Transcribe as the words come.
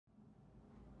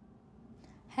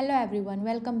Hello everyone,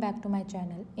 welcome back to my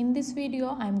channel. In this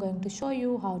video, I am going to show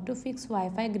you how to fix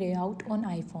Wi-Fi grey out on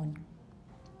iPhone.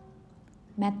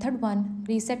 Method 1.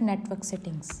 Reset network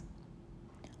settings.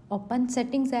 Open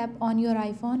Settings app on your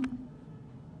iPhone.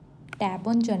 Tab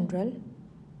on General.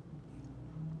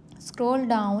 Scroll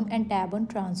down and tab on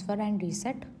Transfer and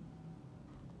Reset.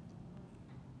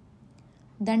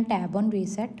 Then tab on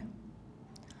Reset.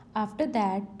 After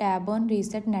that, tab on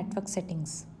Reset Network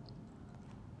Settings.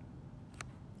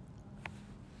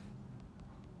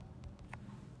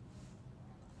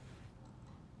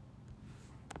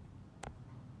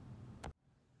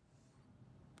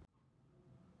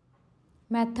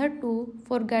 Method 2.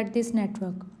 Forget this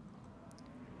network.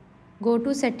 Go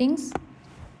to Settings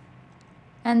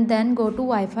and then go to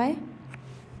Wi-Fi.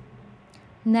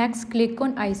 Next, click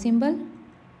on I symbol.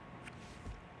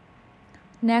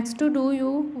 Next, to do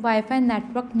you Wi-Fi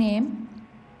network name.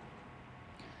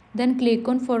 Then click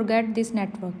on Forget this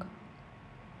network.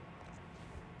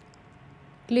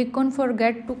 Click on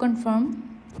Forget to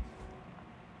confirm.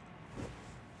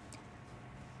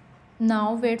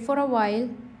 Now wait for a while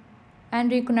and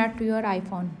reconnect to your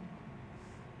iPhone.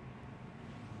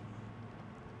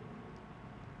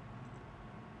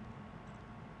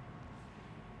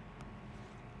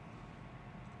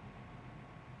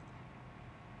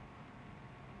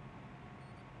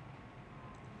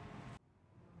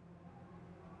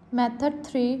 Method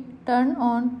 3. Turn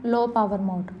on low power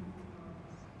mode.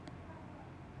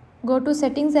 Go to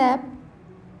Settings app.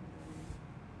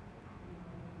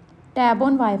 Tab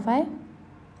on Wi-Fi.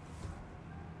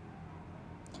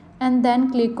 And then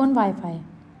click on Wi-Fi.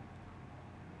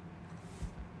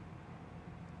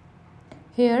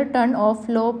 Here, turn off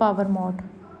low power mode.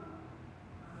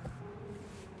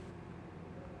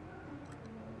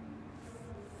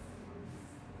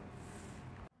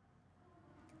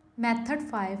 Method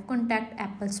 5. Contact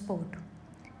Apple support.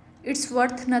 It's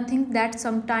worth nothing that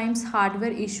sometimes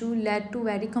hardware issue led to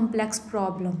very complex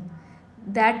problem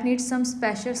that needs some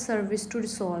special service to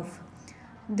resolve.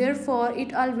 Therefore,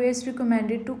 it always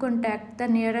recommended to contact the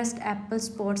nearest Apple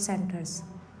support centers.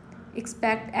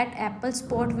 Expect at Apple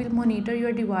support will monitor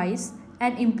your device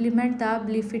and implement the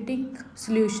befitting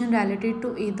solution related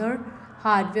to either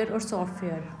hardware or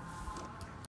software.